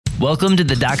Welcome to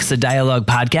the Doxa Dialogue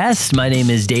Podcast. My name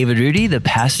is David Rudy, the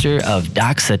pastor of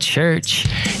Doxa Church.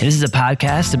 And this is a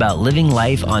podcast about living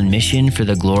life on mission for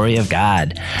the glory of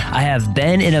God. I have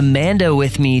Ben and Amanda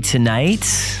with me tonight.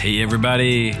 Hey,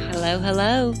 everybody. Hello,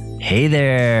 hello. Hey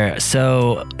there.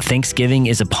 So Thanksgiving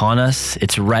is upon us.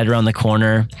 It's right around the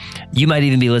corner. You might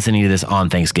even be listening to this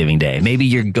on Thanksgiving Day. Maybe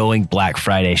you're going Black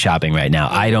Friday shopping right now.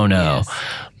 I don't know. Yes.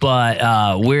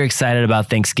 But we're excited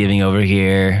about Thanksgiving over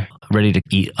here. Ready to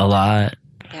eat a lot.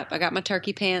 Yep, I got my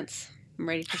turkey pants. I'm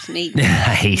ready for some eating.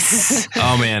 Nice.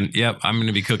 Oh, man. Yep. I'm going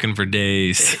to be cooking for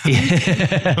days.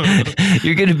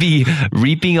 You're going to be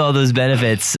reaping all those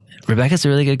benefits. Rebecca's a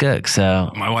really good cook,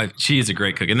 so. My wife, she is a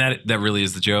great cook. And that really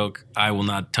is the joke. I will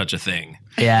not touch a thing.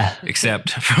 Yeah. Except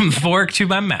from the fork to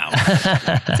my mouth.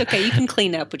 It's okay. You can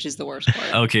clean up, which is the worst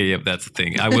part. Okay. Yep. That's the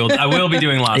thing. I will be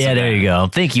doing lots of that. Yeah, there you go.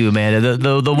 Thank you, Amanda.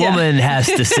 The woman has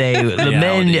to say, the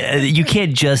men, you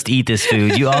can't just eat this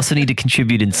food. You also need to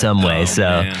contribute in some way.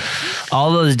 Man.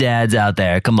 All those dads out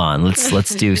there, come on,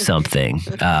 let's do something.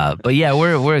 But yeah,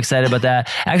 we're excited about that.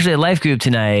 Actually, at Life Group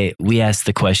tonight, we asked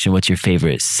the question, what's your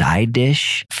favorite side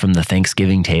dish from the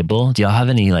Thanksgiving table? Do y'all have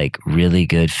any like really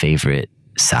good favorite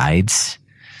sides?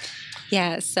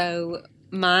 Yeah, so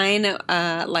mine,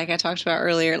 like I talked about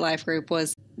earlier at Life Group,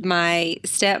 was my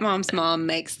stepmom's mom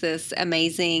makes this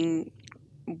amazing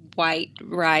white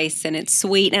rice, and it's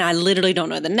sweet, and I literally don't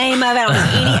know the name of it.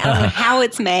 I don't know how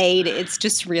it's made. It's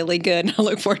just really good, and I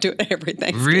look forward to it every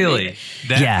Thanksgiving. Really?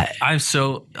 Yeah. I'm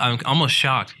almost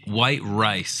shocked. White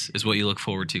rice is what you look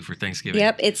forward to for Thanksgiving.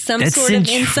 Yep, it's That's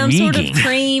in some sort of intriguing.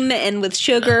 cream and with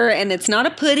sugar, and it's not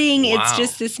a pudding. Wow. It's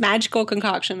just this magical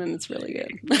concoction, and it's really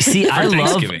good. See,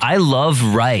 Thanksgiving. I love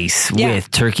rice Yeah.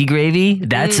 with turkey gravy.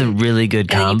 That's a really good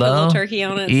And then you combo. put a little turkey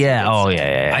on it. so Yeah. it's- Oh,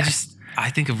 yeah. I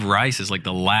think of rice as like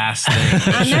the last thing.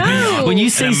 that should be know. on When you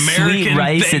an say sweet American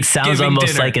rice, it sounds Thanksgiving almost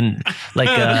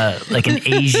dinner. like an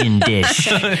Asian dish.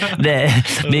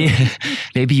 That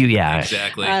maybe you, yeah.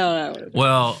 Exactly. I don't know.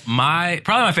 Well,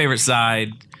 probably my favorite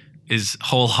side is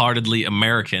wholeheartedly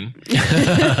American.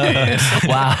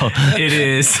 Wow. It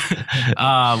is.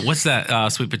 What's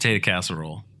that? Sweet potato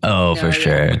casserole. Oh, for yeah.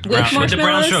 sure. With the brown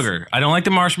marshmallows? sugar. I don't like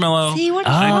the marshmallow, See what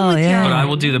is Oh, wrong with yeah. you? but I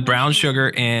will do the brown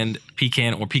sugar and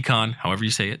pecan, however you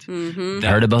say it. Mm-hmm.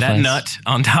 Heard of both that ways. nut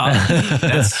on top.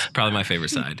 That's probably my favorite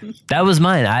side. That was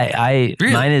mine. I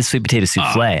Really? mine is sweet potato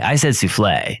souffle. I said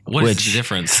souffle, What is which the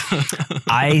difference?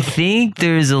 I think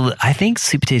I think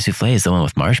sweet potato souffle is the one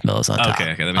with marshmallows on top.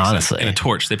 Okay, that makes honestly. sense. And a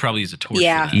torch. They probably use a torch.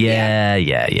 Yeah. for that.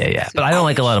 Yeah. But I don't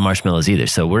like a lot of marshmallows either,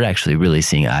 so we're actually really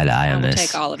seeing eye to eye I on will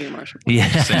this. take all of your marshmallows. Yeah.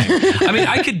 Same. I mean,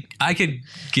 I could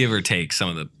give or take some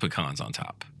of the pecans on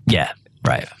top. Yeah.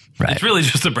 Right. It's really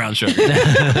just the brown sugar.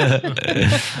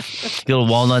 Little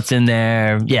walnuts in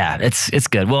there. Yeah, it's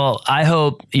good. Well, I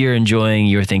hope you're enjoying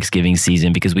your Thanksgiving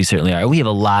season because we certainly are. We have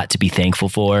a lot to be thankful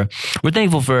for. We're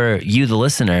thankful for you, the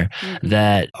listener,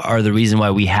 that are the reason why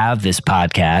we have this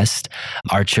podcast,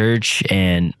 our church,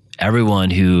 and everyone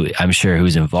who I'm sure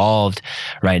who's involved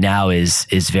right now has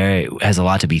a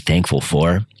lot to be thankful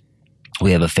for.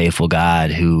 We have a faithful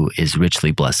God who is richly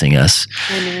blessing us.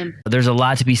 Amen. There's a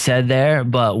lot to be said there,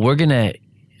 but we're going to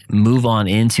move on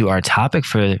into our topic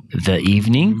for the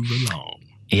evening. Move along.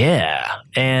 Yeah.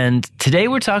 And today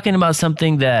we're talking about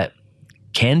something that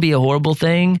can be a horrible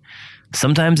thing.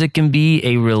 Sometimes it can be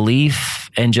a relief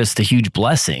and just a huge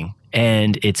blessing,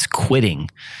 and it's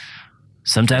quitting.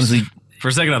 Sometimes we... For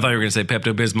a second, I thought you were going to say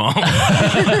Pepto-Bismol.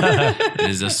 It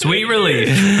is a sweet relief.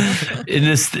 In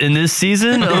this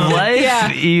season of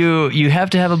life, you have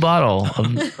to have a bottle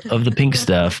of the pink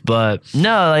stuff. But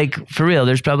no, like for real,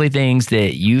 there's probably things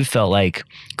that you felt like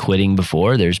quitting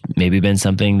before. There's maybe been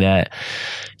something that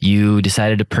you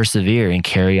decided to persevere and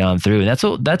carry on through.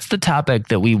 And that's the topic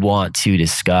that we want to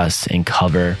discuss and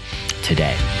cover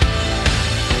today.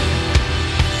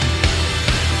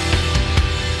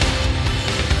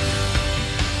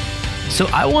 So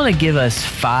I want to give us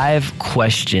 5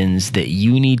 questions that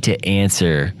you need to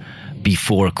answer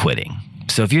before quitting.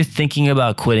 So if you're thinking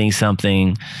about quitting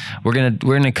something, we're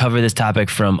gonna cover this topic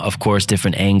from, of course,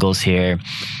 different angles here.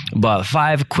 But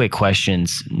 5 quick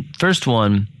questions. First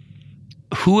one,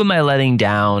 who am I letting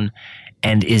down,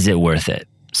 and is it worth it?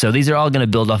 So these are all going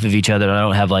to build off of each other. I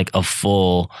don't have like a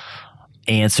full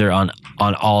answer on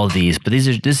all of these, but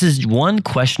this is one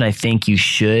question I think you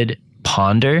should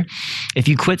ponder. If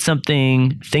you quit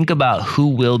something, think about who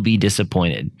will be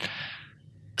disappointed.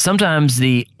 Sometimes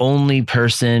the only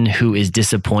person who is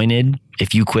disappointed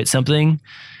if you quit something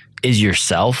is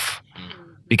yourself,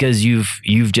 because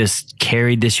you've just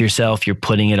carried this yourself, you're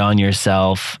putting it on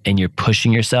yourself, and you're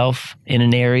pushing yourself in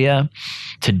an area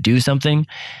to do something.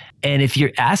 And if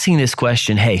you're asking this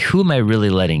question, hey, who am I really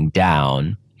letting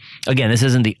down? Again, this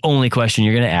isn't the only question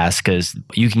you're going to ask, because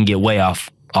you can get way off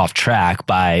track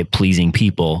by pleasing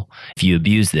people if you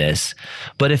abuse this.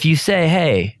 But if you say,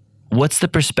 hey, what's the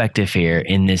perspective here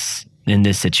in this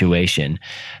situation?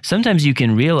 Sometimes you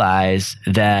can realize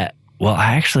that, well,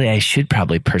 I should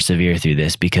probably persevere through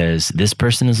this, because this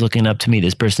person is looking up to me.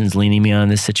 This person's leaning me on in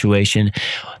this situation.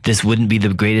 This wouldn't be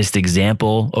the greatest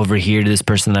example over here to this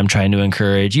person that I'm trying to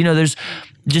encourage. There's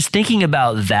just thinking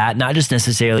about that, not just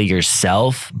necessarily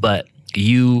yourself, but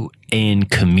you in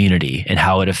community and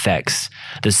how it affects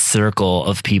the circle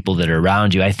of people that are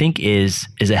around you, I think is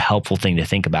a helpful thing to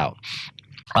think about.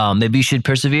 Maybe you should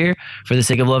persevere for the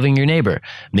sake of loving your neighbor.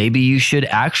 Maybe you should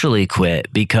actually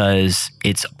quit because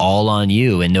it's all on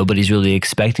you and nobody's really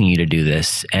expecting you to do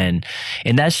this. And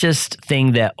that's just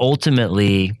thing that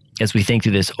ultimately, as we think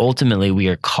through this, ultimately we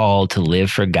are called to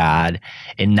live for God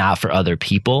and not for other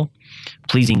people,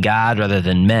 pleasing God rather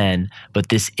than men. But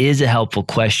this is a helpful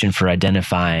question for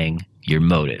identifying your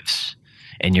motives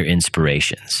and your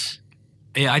inspirations.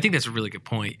 Yeah, I think that's a really good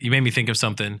point. You made me think of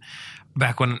something.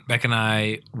 Back when Beck and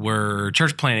I were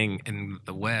church planning in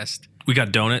the West, we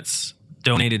got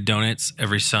donated donuts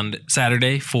every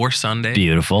Saturday for Sunday.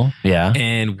 Beautiful. Yeah.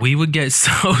 And we would get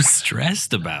so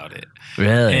stressed about it.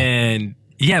 Really? And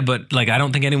yeah, but like, I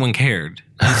don't think anyone cared.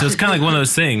 And so it's kind of like one of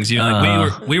those things,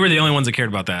 like we were the only ones that cared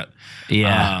about that.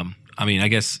 Yeah. I mean, I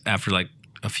guess after like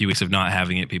a few weeks of not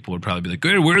having it, people would probably be like,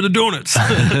 hey, where are the donuts?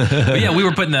 But yeah, we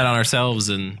were putting that on ourselves.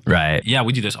 And right. Yeah,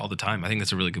 we do this all the time. I think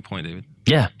that's a really good point, David.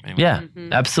 Yeah. Anyway. Yeah,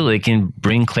 absolutely. It can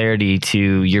bring clarity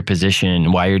to your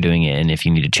position, why you're doing it, and if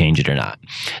you need to change it or not.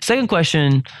 Second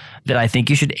question that I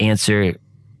think you should answer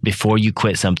before you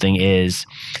quit something is,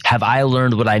 have I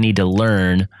learned what I need to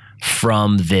learn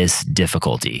from this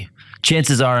difficulty?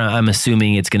 Chances are, I'm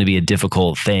assuming it's going to be a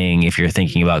difficult thing if you're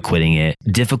thinking about quitting it.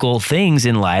 Difficult things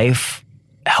in life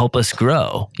help us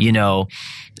grow. You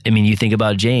think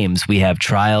about James, we have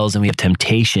trials and we have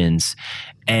temptations,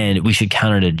 and we should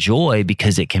count it a joy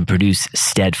because it can produce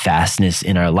steadfastness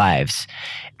in our lives.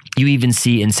 You even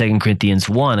see in 2 Corinthians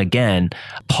 1, again,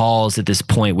 Paul's at this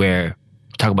point where,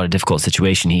 talk about a difficult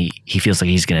situation, he feels like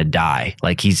he's going to die.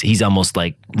 Like he's almost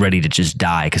like ready to just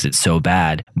die because it's so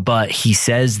bad. But he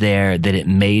says there that it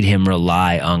made him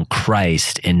rely on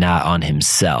Christ and not on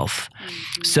himself.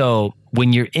 So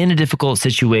when you're in a difficult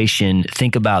situation,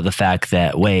 think about the fact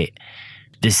that, wait,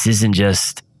 this isn't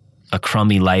just a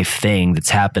crummy life thing that's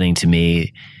happening to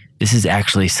me. This is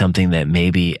actually something that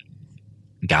maybe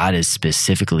God is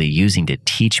specifically using to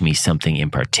teach me something in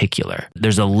particular.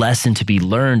 There's a lesson to be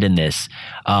learned in this.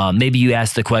 Maybe you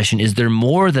ask the question, is there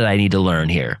more that I need to learn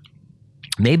here?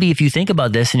 Maybe if you think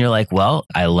about this and you're like, well,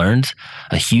 I learned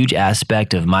a huge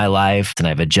aspect of my life and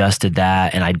I've adjusted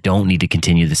that, and I don't need to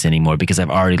continue this anymore because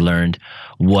I've already learned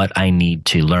what I need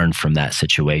to learn from that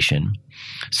situation.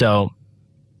 So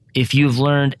if you've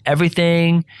learned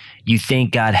everything you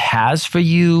think God has for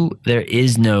you, there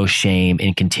is no shame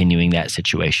in continuing that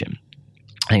situation.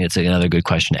 I think it's another good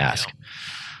question to ask.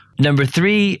 Number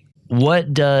 3,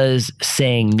 what does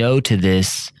saying no to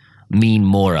this mean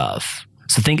more of?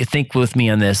 So think with me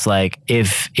on this. Like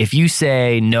if you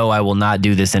say, no, I will not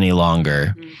do this any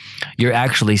longer, you're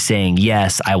actually saying,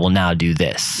 yes, I will now do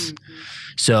this.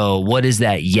 So what is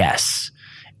that yes?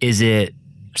 Is it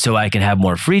so I can have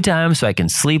more free time, so I can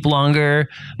sleep longer?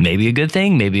 Maybe a good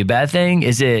thing, maybe a bad thing.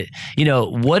 Is it,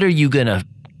 what are you going to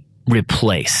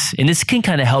replace? And this can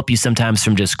kind of help you sometimes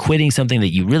from just quitting something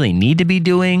that you really need to be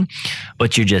doing,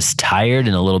 but you're just tired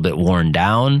and a little bit worn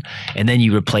down. And then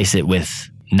you replace it with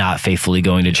not faithfully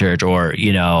going to church, or,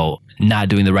 not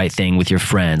doing the right thing with your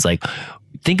friends. Like,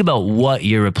 think about what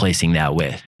you're replacing that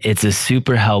with. It's a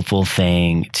super helpful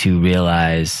thing to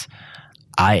realize,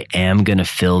 I am going to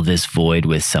fill this void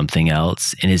with something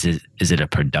else. And is it a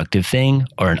productive thing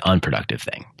or an unproductive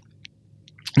thing?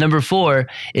 Number 4,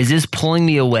 is this pulling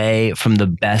me away from the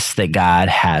best that God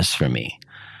has for me?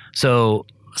 So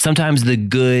sometimes the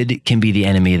good can be the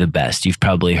enemy of the best. You've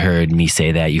probably heard me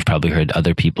say that. You've probably heard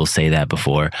other people say that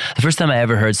before. The first time I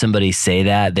ever heard somebody say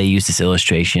that, they used this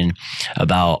illustration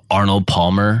about Arnold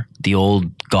Palmer, the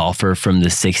old golfer from the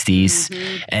 60s.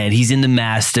 And he's in the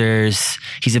Masters.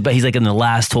 He's like in the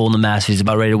last hole in the Masters. He's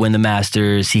about ready to win the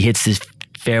Masters. He hits his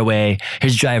fairway,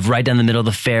 his drive right down the middle of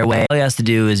the fairway. All he has to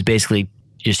do is basically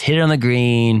just hit it on the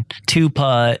green,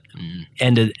 2-putt,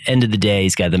 end of the day,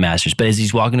 he's got the Masters. But as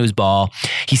he's walking to his ball,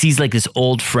 he sees like this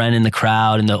old friend in the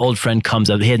crowd, and the old friend comes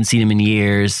up. He hadn't seen him in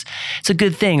years. It's a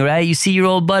good thing, right? You see your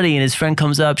old buddy, and his friend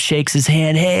comes up, shakes his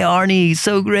hand. Hey, Arnie,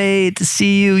 so great to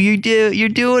see you. You're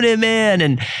doing it,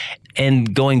 man.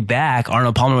 And going back,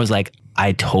 Arnold Palmer was like,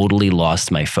 I totally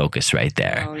lost my focus right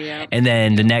there. Oh, yeah. And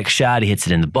then the next shot, he hits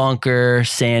it in the bunker,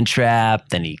 sand trap,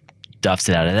 then he duffs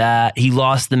it out of that. He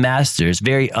lost the Masters.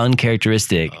 Very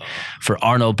uncharacteristic for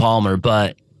Arnold Palmer,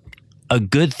 but a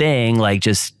good thing, like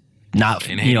just not,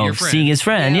 seeing his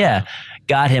friend. Yeah.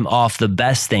 Got him off the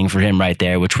best thing for him right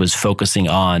there, which was focusing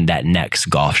on that next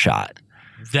golf shot.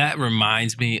 That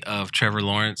reminds me of Trevor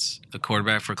Lawrence, the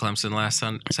quarterback for Clemson last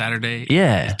Saturday.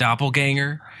 Yeah. His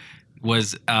doppelganger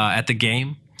was at the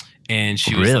game, and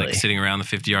she was like sitting around the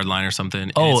 50-yard line or something.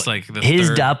 And Oh, it's like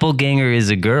his doppelganger is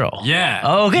a girl. Yeah.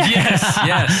 Oh, okay.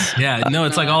 Yes. Yeah. No,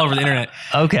 it's like all over the internet.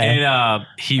 Okay. And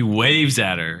he waves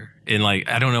at her. In like,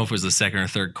 I don't know if it was the second or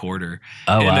third quarter.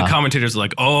 Oh, and wow. the commentators were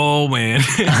like, oh, man,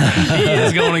 he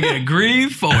is going to get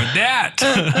grief for that.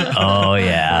 Oh,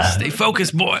 yeah. Stay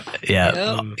focused, boy.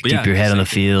 Yeah. Yep. Keep your head on the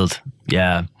field.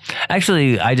 Yeah.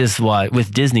 Actually, I just watched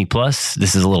with Disney Plus.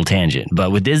 This is a little tangent,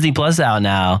 but with Disney Plus out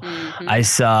now, I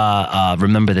saw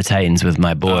Remember the Titans with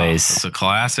my boys. It's a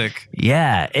classic.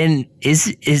 Yeah. And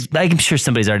is I'm sure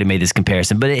somebody's already made this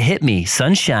comparison, but it hit me.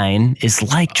 Sunshine is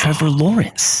like Trevor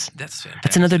Lawrence. That's fantastic.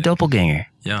 That's another doppelganger.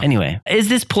 Yeah. Anyway, is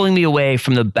this pulling me away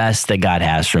from the best that God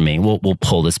has for me? We'll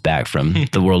pull this back from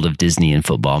the world of Disney and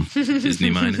football. Disney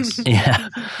minus. Yeah.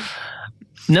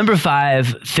 Number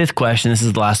 5, fifth question. This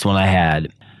is the last one I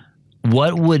had.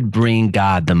 What would bring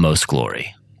God the most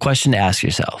glory? Question to ask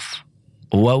yourself.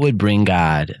 What would bring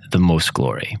God the most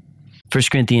glory? 1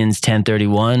 Corinthians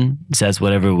 10:31 says,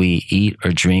 whatever we eat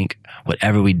or drink,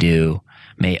 whatever we do,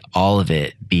 may all of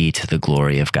it be to the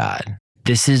glory of God.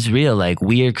 This is real. Like,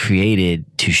 we are created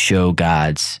to show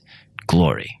God's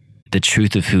glory, the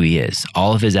truth of who he is,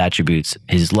 all of his attributes,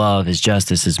 his love, his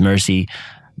justice, his mercy.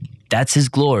 That's his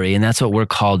glory, and that's what we're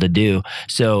called to do.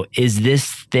 So is this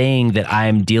thing that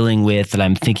I'm dealing with, that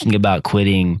I'm thinking about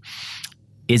quitting,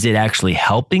 is it actually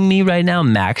helping me right now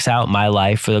max out my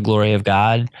life for the glory of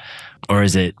God? Or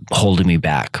is it holding me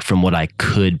back from what I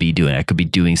could be doing? I could be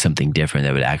doing something different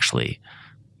that would actually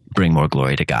bring more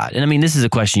glory to God. And I mean, this is a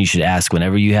question you should ask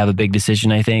whenever you have a big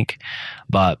decision, I think.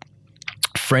 But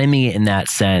framing it in that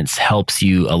sense helps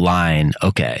you align,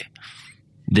 okay,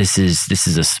 this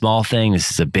is a small thing. This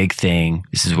is a big thing.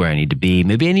 This is where I need to be.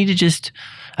 Maybe I need to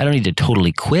I don't need to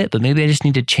totally quit, but maybe I just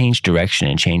need to change direction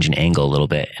and change an angle a little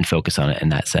bit and focus on it in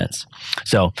that sense.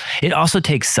 So it also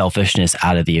takes selfishness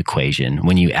out of the equation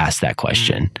when you ask that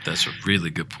question. That's a really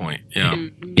good point. Yeah.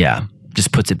 Yeah.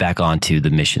 Just puts it back onto the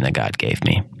mission that God gave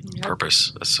me.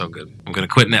 Purpose. That's so good. I'm going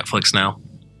to quit Netflix now.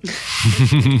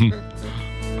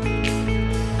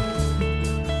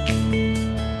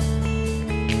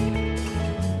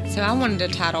 So I wanted to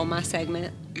title my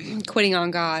segment Quitting on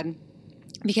God,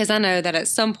 because I know that at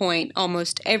some point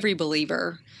almost every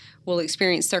believer will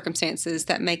experience circumstances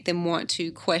that make them want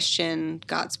to question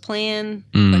God's plan,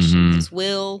 question his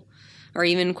will, or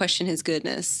even question his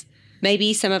goodness.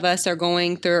 Maybe some of us are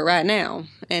going through it right now,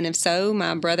 and if so,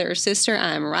 my brother or sister,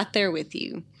 I am right there with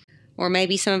you. Or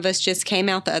maybe some of us just came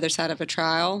out the other side of a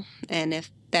trial, and if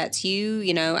that's you,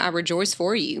 I rejoice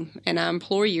for you, and I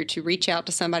implore you to reach out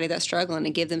to somebody that's struggling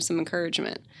and give them some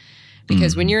encouragement.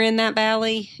 Because when you're in that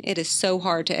valley, it is so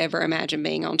hard to ever imagine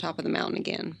being on top of the mountain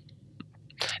again.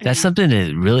 That's something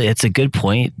that really, it's a good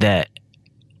point that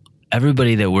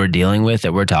everybody that we're dealing with,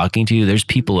 that we're talking to, there's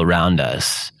people around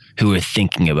us who are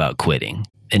thinking about quitting,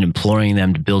 and imploring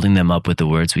them, building them up with the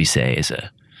words we say is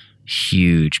a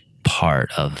huge part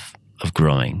of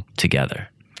growing together.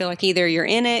 I feel like either you're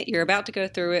in it, you're about to go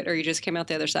through it, or you just came out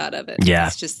the other side of it. Yeah.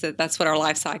 It's just that's what our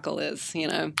life cycle is,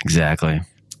 Exactly.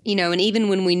 And even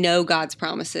when we know God's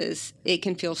promises, it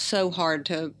can feel so hard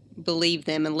to believe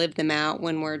them and live them out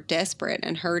when we're desperate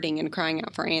and hurting and crying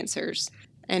out for answers.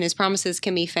 And his promises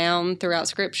can be found throughout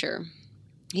Scripture.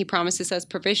 He promises us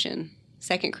provision.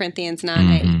 2 Corinthians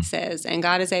 9:8 says, and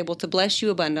God is able to bless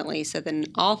you abundantly, so that in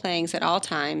all things at all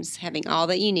times, having all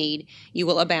that you need, you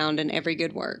will abound in every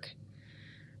good work.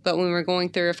 But when we're going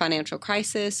through a financial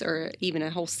crisis or even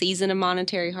a whole season of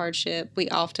monetary hardship, we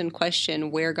often question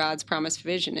where God's promised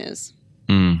provision is.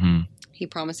 He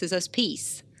promises us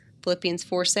peace. Philippians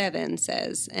 4:7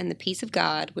 says, and the peace of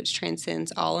God, which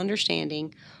transcends all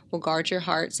understanding, will guard your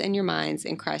hearts and your minds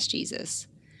in Christ Jesus.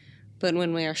 But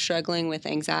when we are struggling with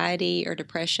anxiety or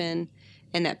depression,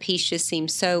 and that peace just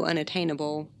seems so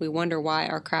unattainable, we wonder why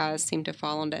our cries seem to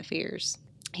fall on deaf ears.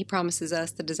 He promises us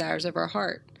the desires of our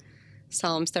heart.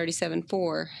 Psalms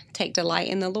 37:4, take delight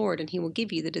in the Lord, and he will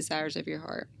give you the desires of your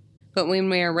heart. But when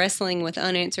we are wrestling with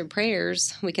unanswered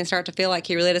prayers, we can start to feel like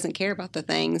he really doesn't care about the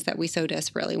things that we so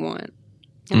desperately want.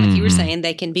 And like you were saying,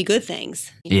 they can be good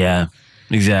things. Yeah.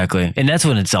 Exactly. And that's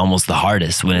when it's almost the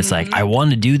hardest, when it's like, I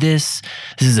want to do this.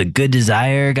 This is a good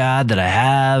desire, God, that I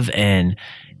have, and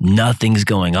nothing's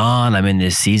going on. I'm in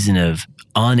this season of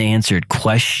unanswered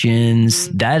questions.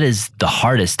 That is the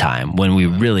hardest time, when we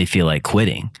really feel like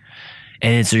quitting.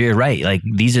 And you're right. Like,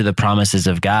 these are the promises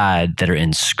of God that are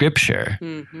in Scripture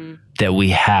that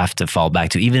we have to fall back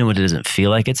to, even when it doesn't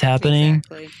feel like it's happening.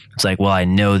 Exactly. It's like, well, I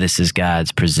know this is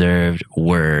God's preserved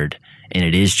word, and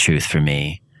it is truth for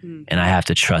me, and I have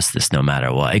to trust this no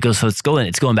matter what. So it's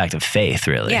going back to faith,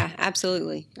 really. Yeah,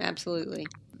 absolutely. Absolutely.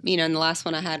 You know, and the last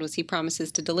one I had was He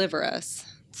promises to deliver us.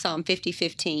 Psalm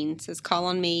 50:15 says, "Call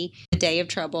on me the day of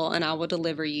trouble, and I will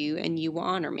deliver you, and you will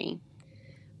honor me."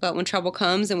 But when trouble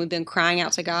comes and we've been crying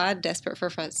out to God, desperate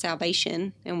for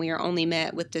salvation, and we are only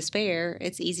met with despair,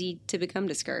 it's easy to become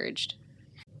discouraged.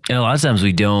 And a lot of times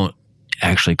we don't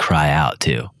actually cry out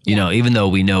too. You know, even though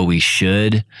we know we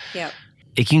should. Yep.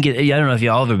 It can get, I don't know if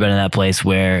y'all ever been in that place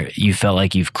where you felt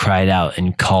like you've cried out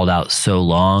and called out so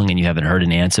long and you haven't heard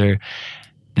an answer.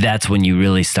 That's when you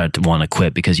really start to want to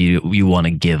quit, because you want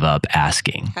to give up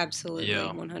asking. Absolutely.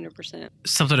 Yeah. 100%.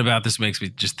 Something about this makes me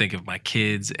just think of my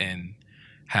kids and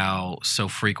how so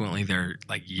frequently they're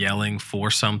like yelling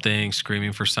for something,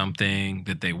 screaming for something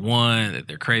that they want, that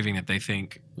they're craving, that they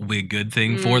think will be a good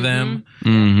thing for them.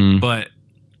 But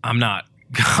I'm not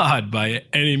God by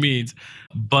any means,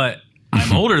 but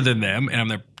I'm older than them and I'm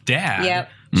their dad. Yep.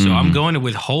 So I'm going to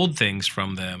withhold things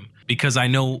from them because I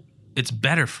know it's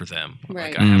better for them.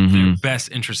 Right. Like, I have their best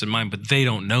interest in mind, but they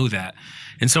don't know that.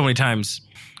 And so many times,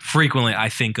 frequently I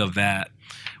think of that.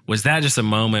 Was that just a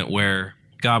moment where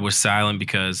God was silent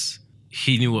because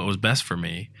He knew what was best for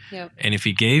me? Yep. And if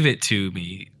He gave it to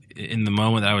me in the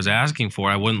moment that I was asking for,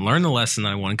 I wouldn't learn the lesson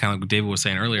that I wanted, kind of like what David was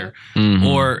saying earlier,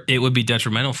 or it would be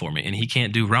detrimental for me. And He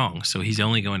can't do wrong, so He's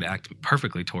only going to act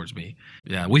perfectly towards me.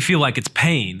 Yeah, we feel like it's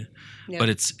pain, but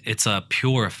it's a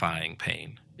purifying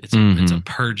pain. It's a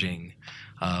purging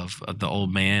of the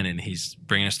old man, and He's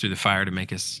bringing us through the fire to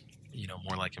make us,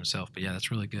 more like Himself. But yeah,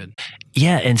 that's really good.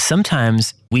 Yeah, and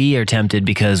sometimes we are tempted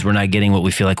because we're not getting what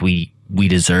we feel like we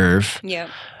deserve. Yeah.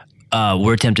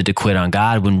 We're tempted to quit on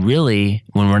God, when really,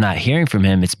 when we're not hearing from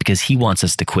Him, it's because He wants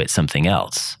us to quit something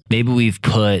else. Maybe we've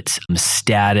put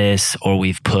status, or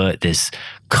we've put this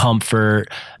comfort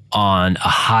on a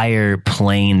higher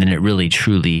plane than it really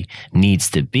truly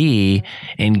needs to be.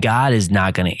 And God is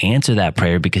not going to answer that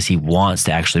prayer, because He wants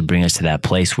to actually bring us to that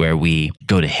place where we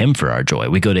go to Him for our joy.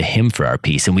 We go to Him for our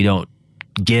peace, and we don't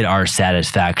get our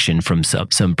satisfaction from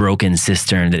some broken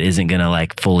cistern that isn't going to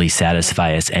like fully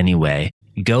satisfy us anyway.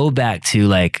 Go back to,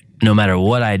 like, no matter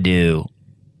what I do,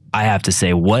 I have to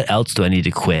say, what else do I need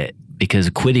to quit? Because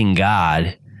quitting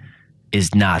God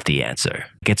is not the answer.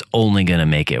 It's only going to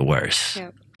make it worse.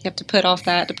 Yep. You have to put off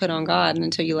that to put on God, and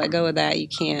until you let go of that, you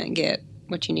can't get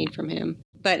what you need from Him.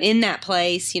 But in that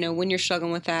place, when you're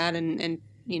struggling with that and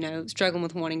struggling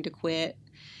with wanting to quit,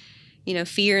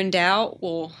 fear and doubt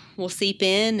will seep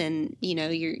in, and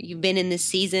you've been in this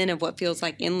season of what feels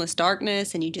like endless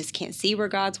darkness, and you just can't see where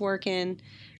God's working,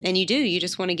 and you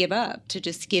just want to give up, to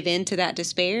just give in to that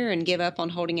despair and give up on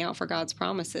holding out for God's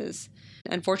promises.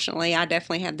 Unfortunately, I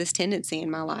definitely have this tendency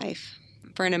in my life.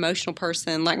 For an emotional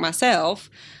person like myself,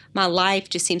 my life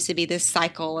just seems to be this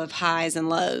cycle of highs and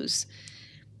lows.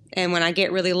 And when I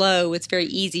get really low, it's very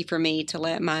easy for me to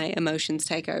let my emotions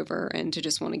take over and to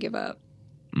just want to give up.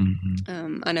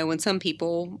 I know when some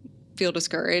people feel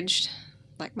discouraged,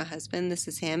 like my husband, this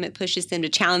is him, it pushes them to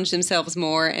challenge themselves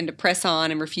more and to press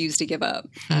on and refuse to give up.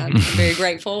 I'm very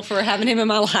grateful for having him in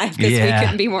my life, because we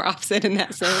couldn't be more opposite in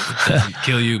that sense. Doesn't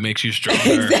kill you, makes you stronger.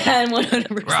 Exactly,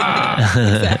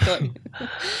 100%. Exactly.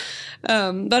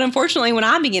 But unfortunately, when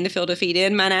I begin to feel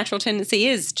defeated, my natural tendency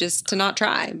is just to not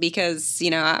try, because,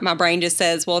 my brain just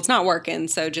says, well, it's not working,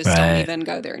 so just don't even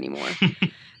go there anymore.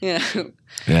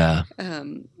 Yeah.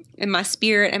 And my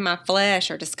spirit and my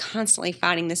flesh are just constantly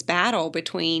fighting this battle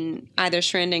between either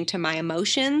surrendering to my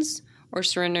emotions or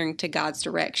surrendering to God's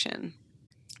direction.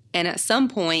 And at some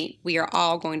point, we are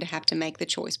all going to have to make the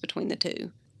choice between the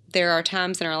two. There are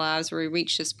times in our lives where we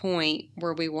reach this point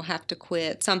where we will have to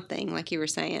quit something, like you were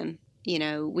saying.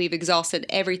 We've exhausted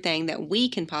everything that we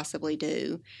can possibly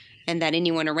do and that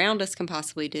anyone around us can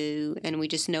possibly do, and we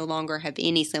just no longer have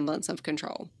any semblance of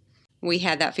control. We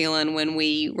had that feeling when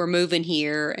we were moving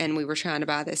here and we were trying to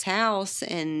buy this house,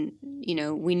 and,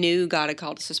 we knew God had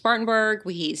called us to Spartanburg.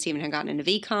 Stephen had gotten into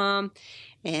VCOM,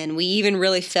 and we even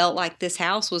really felt like this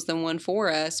house was the one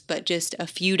for us. But just a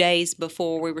few days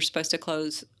before we were supposed to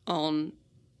close on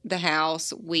the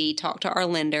house, we talked to our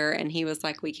lender, and he was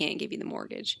like, we can't give you the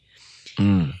mortgage.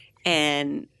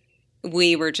 And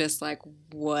we were just like,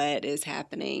 what is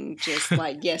happening? Just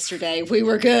like yesterday, we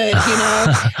were good, you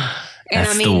know? And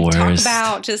That's I mean, the talk worst.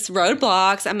 about just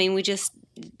roadblocks. I mean,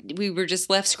 we were just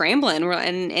left scrambling,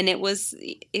 and it was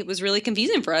really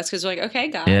confusing for us because we're like, okay,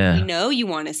 God, we know you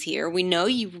want us here. We know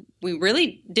we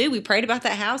really do. We prayed about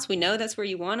that house. We know that's where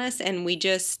you want us, and we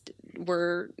just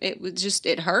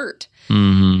it hurt.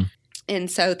 Mm-hmm. And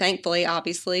so thankfully,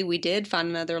 obviously, we did find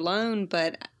another loan,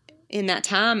 but in that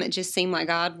time, it just seemed like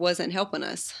God wasn't helping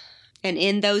us. And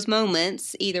in those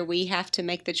moments, either we have to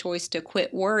make the choice to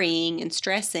quit worrying and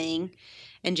stressing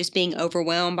and just being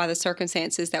overwhelmed by the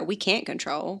circumstances that we can't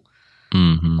control,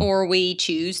 or we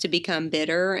choose to become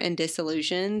bitter and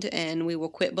disillusioned, and we will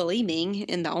quit believing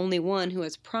in the only one who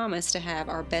has promised to have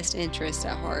our best interests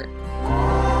at heart.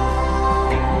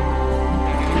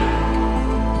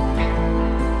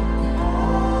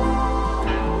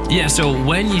 Yeah, so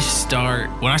when I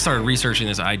started researching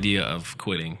this idea of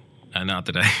quitting, not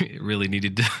that I really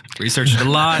needed to research it a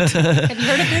lot. Have you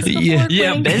heard of this before?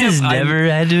 Yeah, Ben has never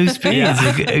had to experience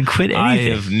quit anything. I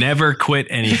have never quit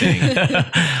anything.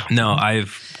 No,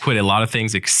 I've quit a lot of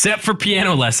things except for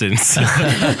piano lessons.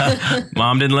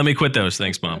 Mom didn't let me quit those.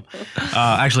 Thanks, Mom.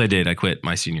 Actually, I did. I quit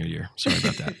my senior year. Sorry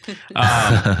about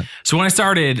that. So when I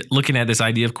started looking at this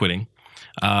idea of quitting,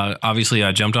 obviously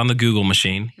I jumped on the Google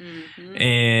machine,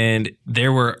 and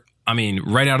there were,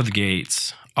 right out of the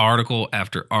gates, article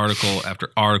after article after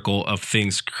article of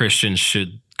things Christians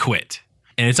should quit.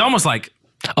 And it's almost like,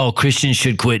 Christians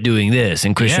should quit doing this,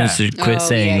 and Christians should quit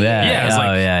saying that.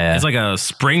 Yeah, it's like a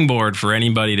springboard for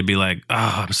anybody to be like,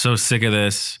 I'm so sick of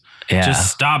this. Yeah.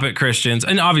 Just stop it, Christians.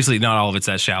 And obviously not all of it's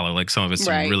that shallow. Like some of it's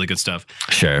some really good stuff.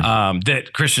 Sure.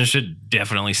 That Christians should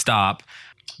definitely stop.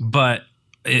 But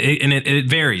it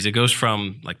varies. It goes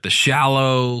from like the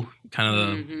shallow kind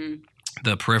of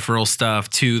the peripheral stuff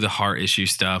to the heart issue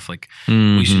stuff. Like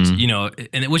we should,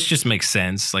 which just makes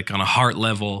sense. Like on a heart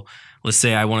level, let's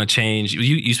say I want to change.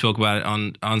 You spoke about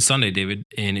it on Sunday, David,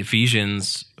 in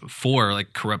Ephesians 4,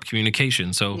 like corrupt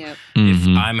communication. So if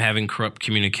I'm having corrupt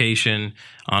communication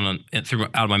out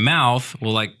of my mouth,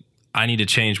 well, like I need to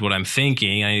change what I'm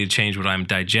thinking. I need to change what I'm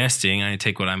digesting. I need to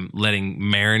take what I'm letting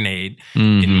marinate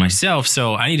in myself.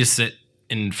 So I need to sit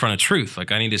in front of truth.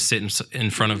 Like I need to sit in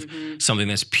front of something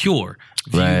that's pure,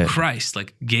 view Christ,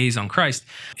 like gaze on Christ.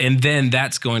 And then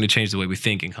that's going to change the way we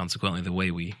think and consequently the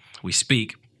way we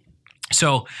speak.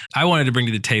 So I wanted to bring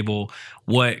to the table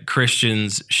what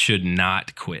Christians should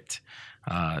not quit.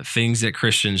 Things that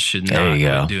Christians should not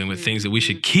quit doing, with things that we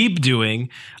should keep doing.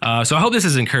 So I hope this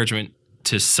is encouragement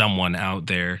to someone out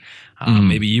there.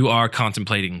 Maybe you are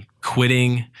contemplating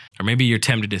quitting, or maybe you're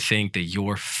tempted to think that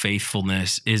your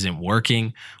faithfulness isn't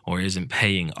working or isn't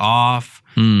paying off.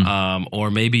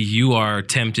 Or maybe you are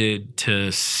tempted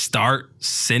to start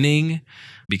sinning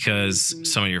because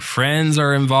some of your friends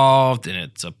are involved and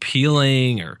it's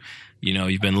appealing, or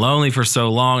you've been lonely for so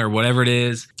long, or whatever it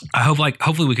is. I hope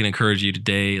hopefully we can encourage you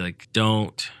today, like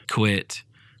don't quit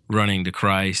running to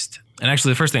Christ. And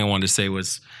actually the first thing I wanted to say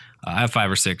was, I have 5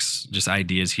 or 6 just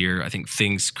ideas here. I think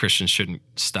things Christians shouldn't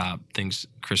stop, things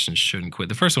Christians shouldn't quit.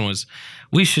 The first one was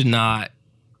we should not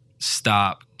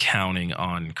stop counting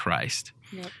on Christ.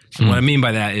 Yep. And what I mean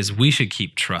by that is we should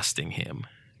keep trusting him,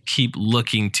 keep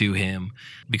looking to him,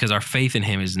 because our faith in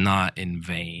him is not in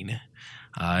vain.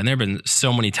 And there have been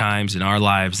so many times in our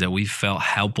lives that we felt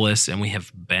helpless, and we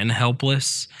have been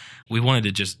helpless. We wanted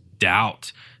to just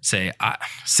doubt, say,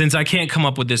 since I can't come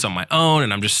up with this on my own,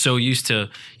 and I'm just so used to,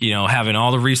 having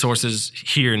all the resources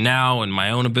here now and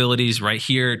my own abilities right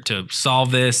here to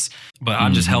solve this, but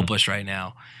I'm just helpless right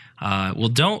now. Well,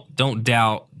 don't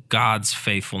doubt God's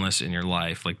faithfulness in your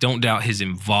life. Like, don't doubt his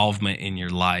involvement in your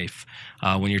life.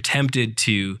 When you're tempted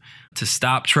to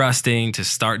stop trusting, to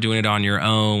start doing it on your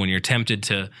own, when you're tempted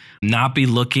to not be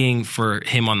looking for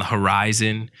him on the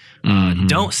horizon,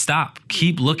 don't stop.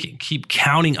 Keep looking. Keep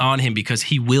counting on him, because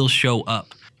he will show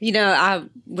up.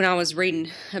 When I was reading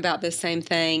about this same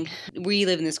thing, we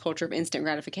live in this culture of instant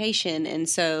gratification. And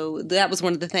so that was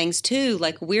one of the things too.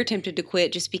 Like, we're tempted to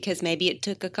quit just because maybe it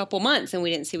took a couple months and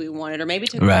we didn't see what we wanted, or maybe it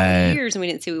took a couple years and we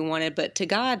didn't see what we wanted. But to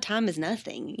God, time is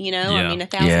nothing,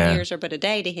 1,000 years are but a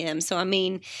day to him. So,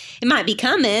 it might be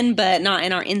coming, but not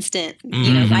in our instant,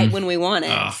 right when we want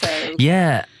it. So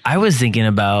yeah, I was thinking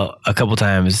about a couple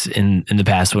times in the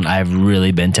past when I've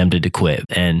really been tempted to quit.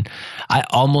 And I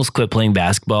almost quit playing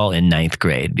basketball in 9th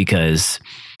grade because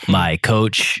my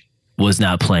coach was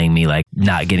not playing me, like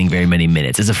not getting very many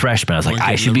minutes. As a freshman, I was like,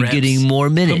 I should be getting more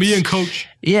minutes. Come in, coach.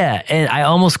 Yeah, and I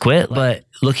almost quit, but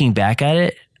looking back at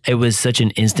it, it was such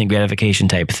an instant gratification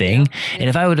type thing. Yeah. And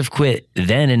if I would have quit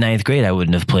then in 9th grade, I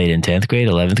wouldn't have played in 10th grade,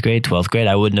 11th grade, 12th grade.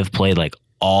 I wouldn't have played like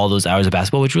all those hours of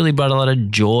basketball, which really brought a lot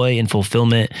of joy and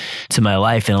fulfillment to my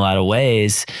life in a lot of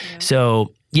ways. Yeah.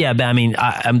 So yeah, but I mean,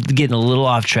 I'm getting a little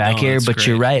off track here, but great.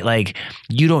 You're right. Like,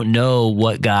 you don't know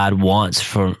what God wants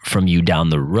from you down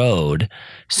the road.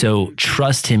 So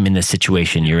trust him in the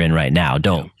situation you're in right now.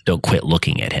 Don't quit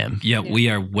looking at him. Yeah, we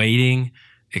are waiting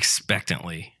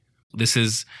expectantly. This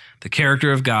is the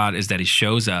character of God, is that he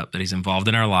shows up, that he's involved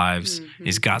in our lives.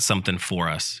 He's got something for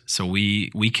us. So we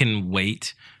can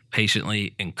wait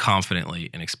patiently and confidently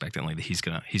and expectantly that he's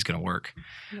gonna work.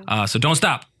 So don't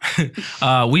stop.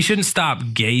 We shouldn't stop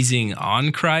gazing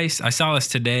on Christ. I saw this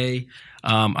today.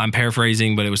 I'm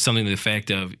paraphrasing, but it was something to the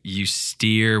effect of, you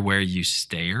steer where you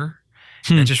stare.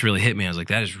 That just really hit me. I was like,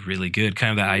 that is really good.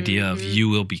 Kind of that idea of you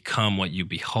will become what you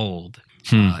behold.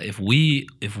 If we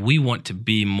want to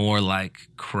be more like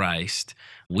Christ,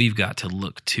 we've got to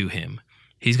look to him.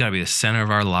 He's got to be the center of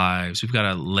our lives. We've got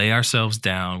to lay ourselves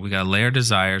down. We've got to lay our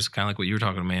desires, kind of like what you were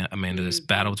talking about, Amanda, this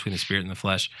battle between the spirit and the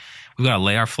flesh. We've got to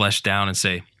lay our flesh down and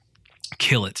say,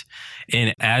 kill it.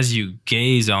 And as you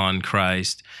gaze on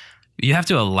Christ, you have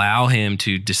to allow him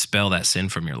to dispel that sin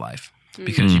from your life.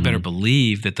 Because you better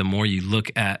believe that the more you look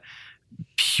at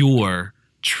pure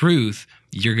truth,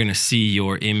 you're going to see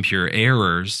your impure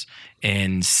errors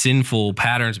and sinful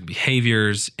patterns and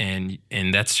behaviors, and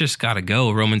that's just got to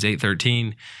go. Romans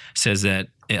 8:13 says that,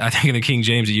 I think in the King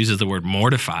James it uses the word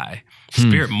mortify.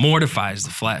 Spirit mortifies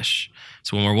the flesh.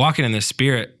 So when we're walking in the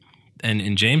spirit,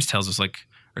 and James tells us, like,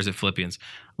 or is it Philippians?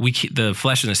 The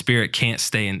flesh and the spirit can't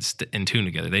stay in tune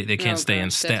together. They can't stay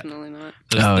in step. Definitely not.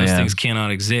 Those things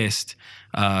cannot exist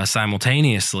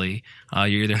simultaneously.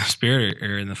 You're either in the spirit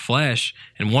or in the flesh,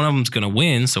 and one of them's going to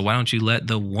win. So why don't you let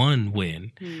the one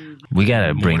win? We got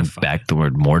to bring back the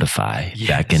word mortify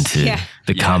back into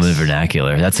the common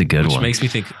vernacular. That's a good one. Which makes me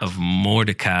think of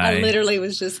Mordecai. I literally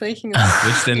was just thinking of that.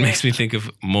 Which then makes me think of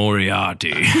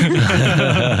Moriarty.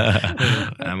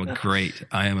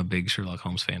 I am a big Sherlock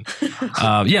Holmes fan.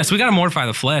 So we got to mortify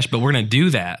the flesh, but we're going to do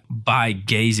that by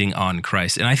gazing on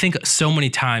Christ. And I think so many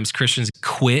times Christians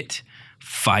quit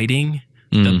fighting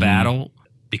the battle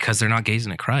because they're not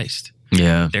gazing at Christ.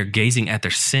 Yeah. They're gazing at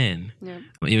their sin. Yeah.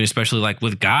 Even especially like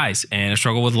with guys and a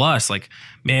struggle with lust. Like,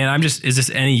 man, is this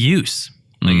any use?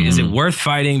 Like, is it worth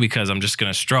fighting because I'm just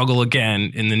going to struggle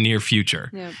again in the near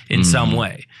future in some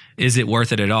way? Is it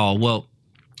worth it at all? Well,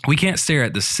 we can't stare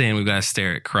at the sin. We've got to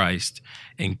stare at Christ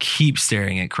and keep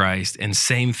staring at Christ. And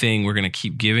same thing, we're going to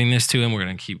keep giving this to him. We're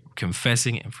going to keep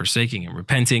confessing and forsaking and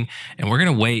repenting. And we're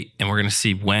going to wait, and we're going to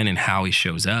see when and how he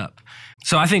shows up.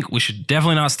 So I think we should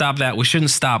definitely not stop that. We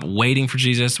shouldn't stop waiting for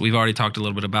Jesus. We've already talked a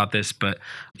little bit about this, but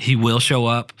he will show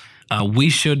up. We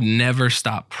should never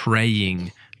stop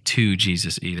praying to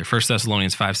Jesus either. 1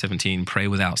 Thessalonians 5:17, pray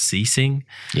without ceasing.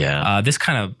 Yeah. This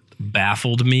kind of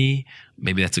baffled me.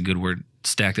 Maybe that's a good word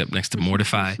stacked up next to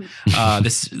mortify.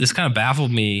 This kind of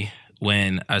baffled me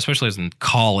when, especially as in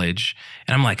college,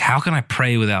 and I'm like, how can I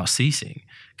pray without ceasing?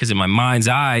 Because in my mind's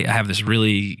eye, I have this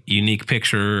really unique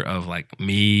picture of like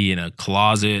me in a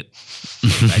closet,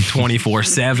 like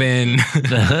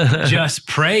 24/7, just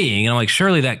praying. And I'm like,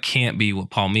 surely that can't be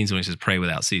what Paul means when he says pray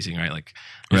without ceasing, right? Like,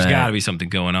 there's got to be something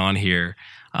going on here.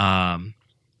 And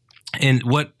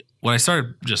what I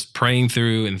started just praying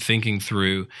through and thinking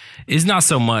through is not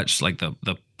so much like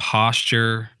the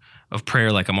posture of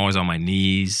prayer, like I'm always on my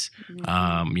knees,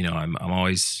 I'm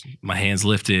always my hands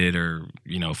lifted or,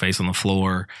 face on the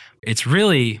floor. It's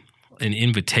really an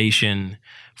invitation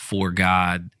for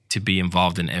God to be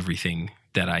involved in everything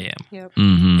that I am. Yep.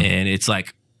 And it's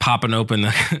like popping open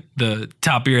the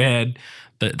top of your head,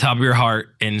 the top of your heart,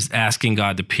 and asking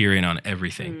God to peer in on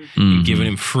everything, and giving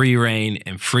him free reign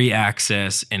and free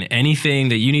access, and anything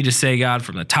that you need to say, God,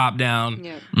 from the top down.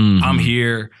 Yep. I'm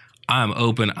here. I'm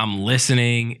open. I'm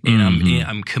listening, and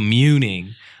I'm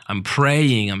communing. I'm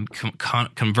praying. I'm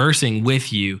conversing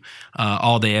with you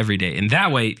all day, every day. And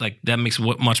that way, like, that makes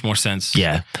much more sense.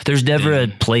 Yeah. There's never a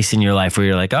place in your life where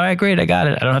you're like, all right, great, I got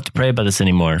it. I don't have to pray about this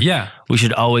anymore. Yeah. We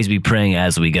should always be praying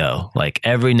as we go. Like,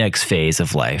 every next phase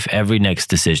of life, every next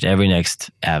decision, every next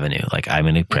avenue. Like, I'm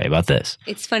going to pray about this.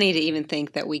 It's funny to even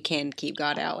think that we can keep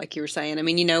God out, like you were saying. I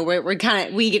mean,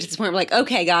 we get to this point where we're like,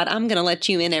 okay, God, I'm going to let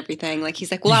you in everything. Like,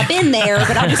 he's like, well, I've been there,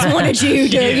 but I just wanted you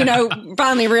to,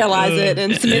 finally realize it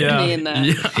and submit to me in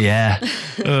that. Yeah.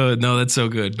 No, that's so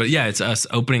good. But yeah, it's us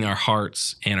opening our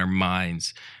hearts and our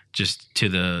minds just to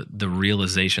the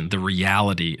realization, the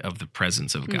reality of the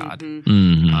presence of God,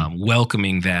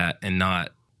 welcoming that and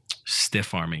not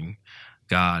stiff-arming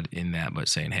God in that, but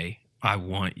saying, hey, I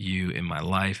want you in my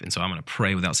life. And so I'm going to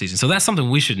pray without ceasing. So that's something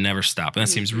we should never stop. And that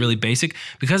seems really basic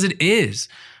because it is.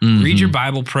 Read your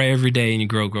Bible, pray every day, and you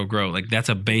grow, grow, grow. Like that's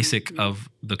a basic of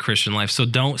the Christian life. So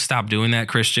don't stop doing that,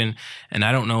 Christian. And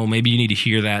I don't know, maybe you need to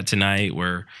hear that tonight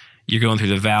where you're going through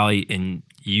the valley and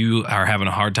you are having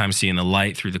a hard time seeing the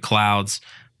light through the clouds.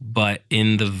 But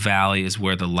in the valley is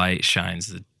where the light shines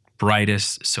the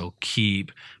brightest. So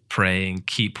keep praying,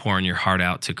 keep pouring your heart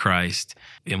out to Christ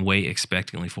and wait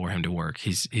expectantly for him to work.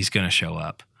 He's going to show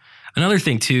up. Another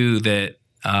thing too that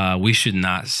we should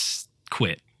not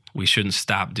quit, we shouldn't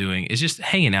stop doing is just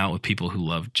hanging out with people who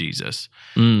love Jesus.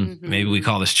 Maybe we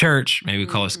call this church, maybe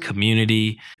we call this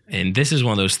community. And this is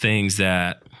one of those things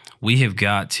that we have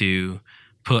got to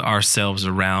put ourselves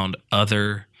around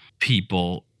other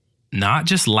people, not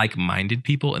just like-minded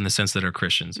people in the sense that are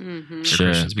Christians.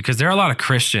 Christians, because there are a lot of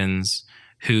Christians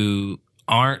who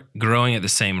aren't growing at the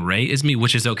same rate as me,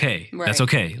 which is okay. Right. That's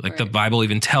okay. Like the Bible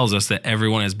even tells us that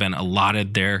everyone has been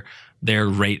allotted their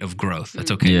rate of growth. That's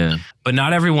okay. Yeah. But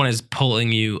not everyone is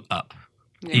pulling you up,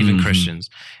 even Christians.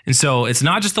 And so it's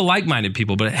not just the like-minded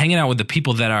people, but hanging out with the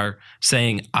people that are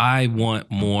saying, I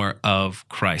want more of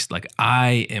Christ. Like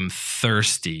I am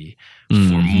thirsty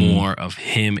for more of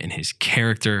him and his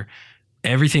character.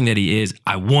 Everything that he is,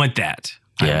 I want that.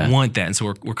 I want that. And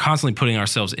so we're constantly putting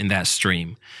ourselves in that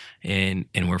stream. And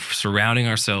we're surrounding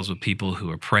ourselves with people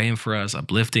who are praying for us,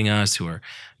 uplifting us, who are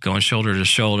going shoulder to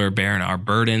shoulder, bearing our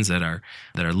burdens, that are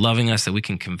loving us, that we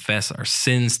can confess our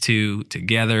sins to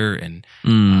together, and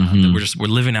that we're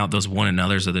living out those one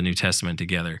another's of the New Testament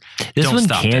together. This one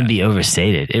can be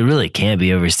overstated. It really can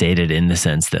be overstated in the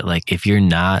sense that, like, if you're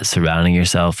not surrounding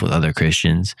yourself with other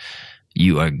Christians,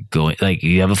 you are going, like,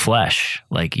 you have a flesh,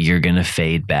 like you're going to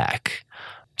fade back.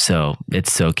 So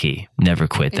it's so key. Never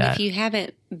quit that. If you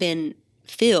haven't been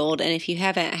filled, and if you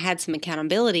haven't had some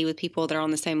accountability with people that are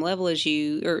on the same level as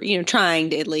you, or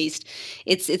trying to at least,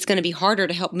 it's going to be harder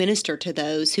to help minister to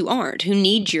those who aren't, who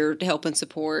need your help and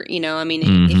support. I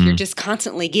mean, if you're just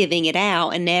constantly giving it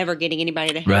out and never getting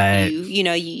anybody to help you,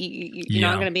 you're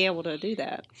not going to be able to do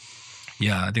that.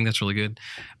 Yeah, I think that's really good.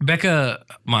 Becca,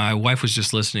 my wife, was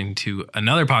just listening to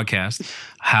another podcast,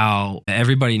 how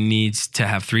everybody needs to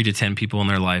have 3 to 10 people in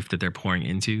their life that they're pouring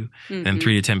into, and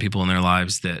 3 to 10 people in their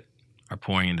lives that are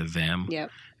pouring into them,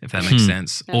 if that makes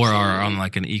sense, or are on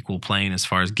like an equal plane as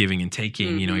far as giving and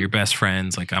taking. Your best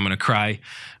friends, like, I'm going to cry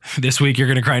this week, you're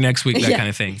going to cry next week, that kind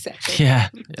of thing. Exactly. Yeah.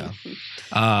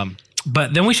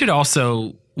 But then we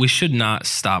should not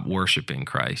stop worshiping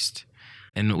Christ.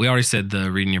 And we already said the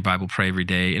reading your Bible, pray every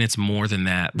day, and it's more than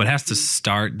that, but it has to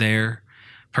start there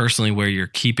personally, where you're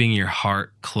keeping your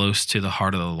heart close to the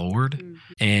heart of the Lord,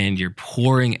 and you're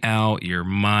pouring out your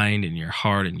mind and your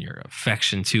heart and your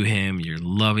affection to him. You're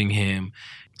loving him.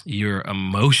 You're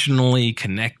emotionally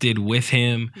connected with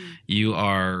him. You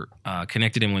are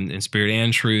connected in spirit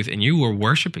and truth, and you are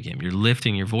worshiping him. You're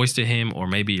lifting your voice to him, or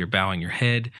maybe you're bowing your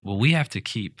head. Well, we have to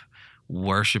keep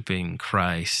worshiping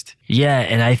Christ. Yeah,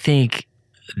 and I think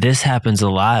this happens a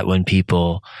lot when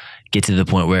people get to the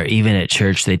point where even at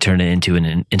church, they turn it into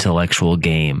an intellectual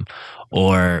game,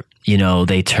 or,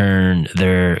 they turn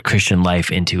their Christian life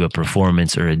into a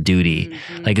performance or a duty.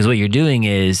 Like, because what you're doing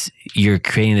is you're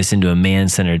creating this into a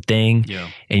man-centered thing,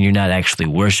 and you're not actually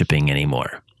worshiping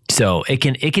anymore. So it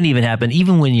can even happen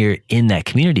even when you're in that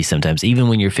community sometimes, even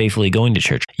when you're faithfully going to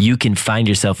church. You can find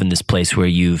yourself in this place where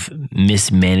you've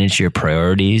mismanaged your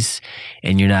priorities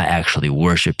and you're not actually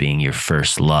worshiping your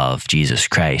first love, Jesus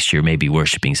Christ. You're maybe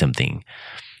worshiping something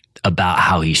about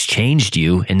how he's changed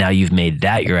you, and now you've made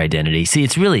that your identity. See,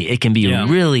 it can be a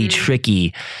really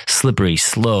tricky, slippery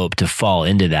slope to fall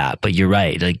into that. But you're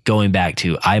right, like going back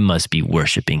to, I must be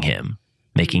worshiping him,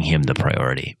 making him the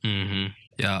priority.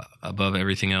 Yeah, above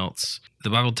everything else.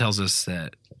 The Bible tells us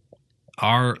that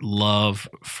our love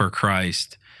for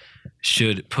Christ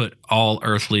should put all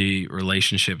earthly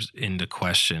relationships into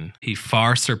question. He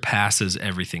far surpasses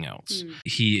everything else.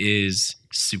 He is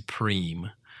supreme.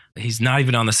 He's not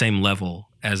even on the same level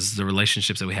as the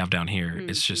relationships that we have down here.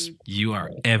 It's just, you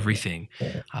are everything.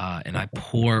 And I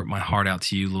pour my heart out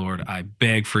to you, Lord. I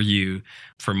beg for you,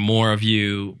 for more of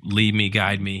you. Lead me,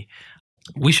 guide me.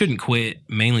 We shouldn't quit,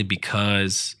 mainly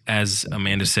because, as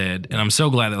Amanda said, and I'm so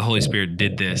glad that the Holy Spirit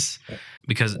did this,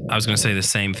 because I was going to say the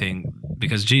same thing,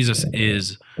 because Jesus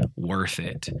is worth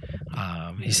it.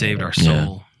 He saved our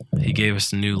soul. He gave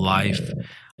us a new life.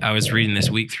 I was reading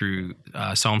this week through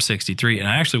Psalm 63, and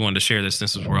I actually wanted to share this.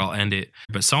 This is where I'll end it.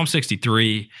 But Psalm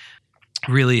 63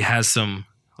 really has some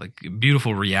like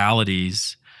beautiful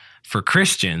realities for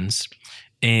Christians.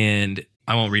 And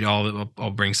I won't read all of it.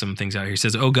 I'll bring some things out here. He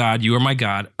says, "Oh God, you are my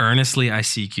God. Earnestly I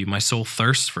seek you. My soul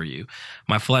thirsts for you.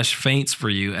 My flesh faints for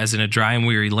you as in a dry and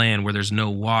weary land where there's no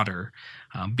water,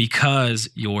 because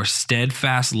your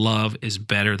steadfast love is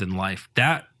better than life."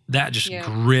 That just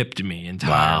gripped me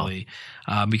entirely.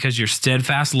 Wow. Because your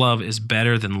steadfast love is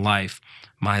better than life.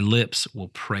 My lips will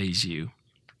praise you.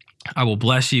 I will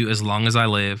bless you as long as I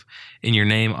live. In your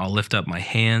name, I'll lift up my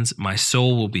hands. My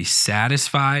soul will be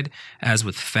satisfied as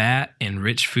with fat and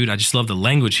rich food. I just love the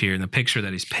language here, and the picture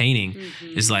that he's painting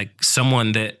is like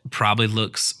someone that probably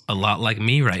looks a lot like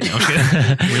me right now.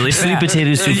 Really sweet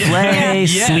potato souffle,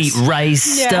 sweet rice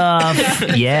stuff.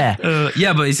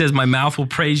 But he says, my mouth will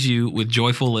praise you with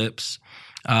joyful lips.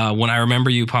 When I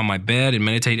remember you upon my bed and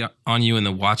meditate on you in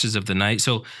the watches of the night.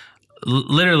 So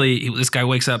literally, this guy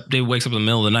David wakes up in the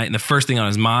middle of the night, and the first thing on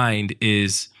his mind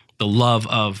is the love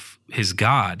of his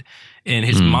God. And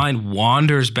his mind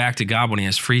wanders back to God when he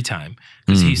has free time,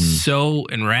 because he's so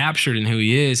enraptured in who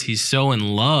he is. He's so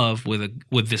in love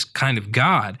with this kind of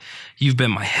God. You've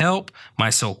been my help. My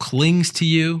soul clings to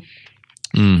you.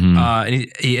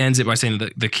 And he ends it by saying,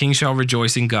 the king shall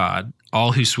rejoice in God.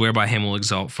 All who swear by him will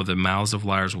exalt, for the mouths of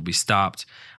liars will be stopped.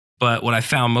 But what I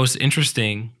found most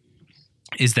interesting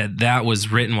is that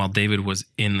was written while David was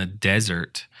in the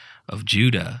desert of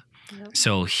Judah. Yep.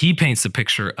 So he paints the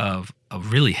picture of a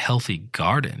really healthy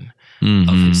garden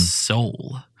of his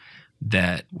soul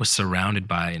that was surrounded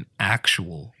by an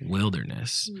actual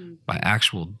wilderness, by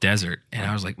actual desert. And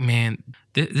I was like, man,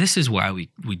 this is why we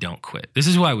don't quit. This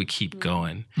is why we keep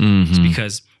going. It's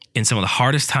because in some of the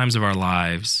hardest times of our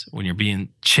lives, when you're being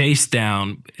chased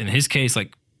down, in his case,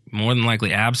 like more than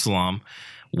likely Absalom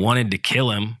wanted to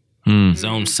kill him, his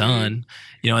own son.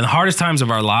 In the hardest times of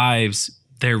our lives,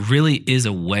 there really is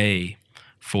a way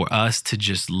for us to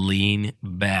just lean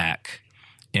back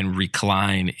and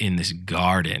recline in this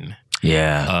garden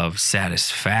of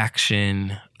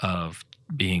satisfaction, of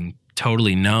being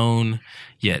totally known,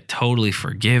 yet totally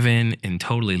forgiven and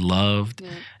totally loved.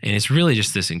 And it's really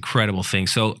just this incredible thing.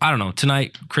 So I don't know,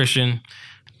 tonight, Christian,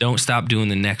 don't stop doing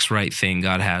the next right thing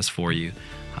God has for you.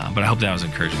 But I hope that was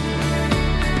encouraging.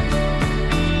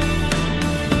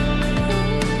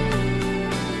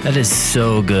 That is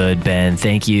so good, Ben.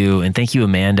 Thank you. And thank you,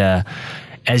 Amanda.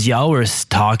 As y'all were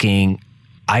talking,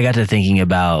 I got to thinking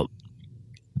about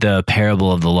the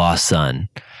parable of the lost son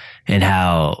and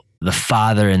how the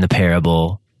father in the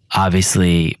parable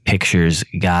obviously pictures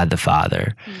God the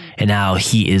Father and how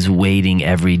he is waiting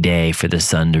every day for the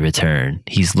son to return.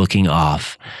 He's looking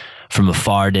off from a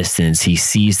far distance. He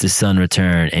sees the son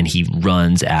return and he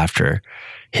runs after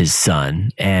his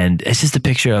son. And it's just a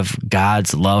picture of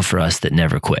God's love for us that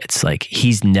never quits. Like,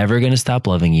 he's never going to stop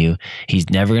loving you. He's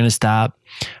never going to stop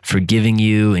forgiving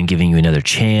you and giving you another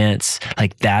chance.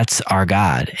 Like, that's our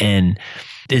God. And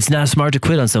it's not smart to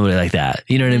quit on somebody like that.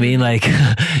 You know what I mean? Like,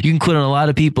 you can quit on a lot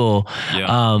of people.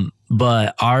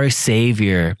 But our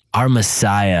Savior, our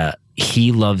Messiah,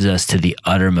 he loves us to the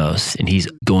uttermost, and he's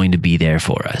going to be there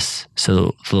for us.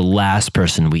 So the last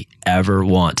person we ever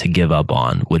want to give up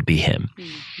on would be him.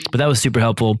 But that was super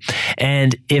helpful.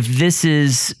 And if this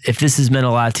has meant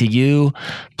a lot to you,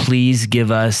 please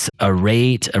give us a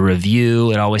rate, a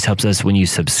review. It always helps us when you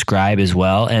subscribe as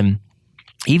well. And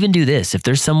even do this. If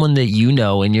there's someone that you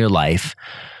know in your life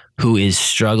who is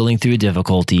struggling through a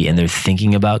difficulty and they're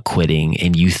thinking about quitting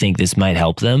and you think this might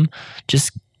help them,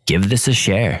 just give this a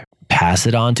share. Pass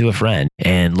it on to a friend,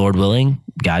 and Lord willing,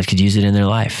 God could use it in their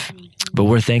life. But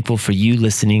we're thankful for you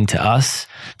listening to us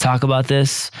talk about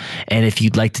this. And if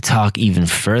you'd like to talk even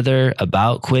further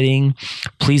about quitting,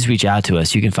 please reach out to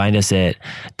us. You can find us at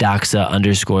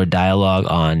doxa_dialogue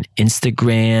on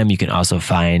Instagram. You can also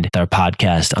find our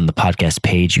podcast on the podcast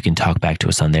page. You can talk back to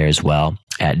us on there as well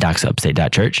at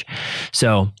doxaupstate.church.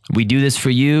 So we do this for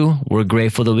you. We're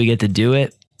grateful that we get to do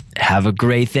it. Have a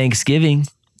great Thanksgiving.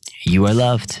 You are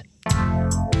loved.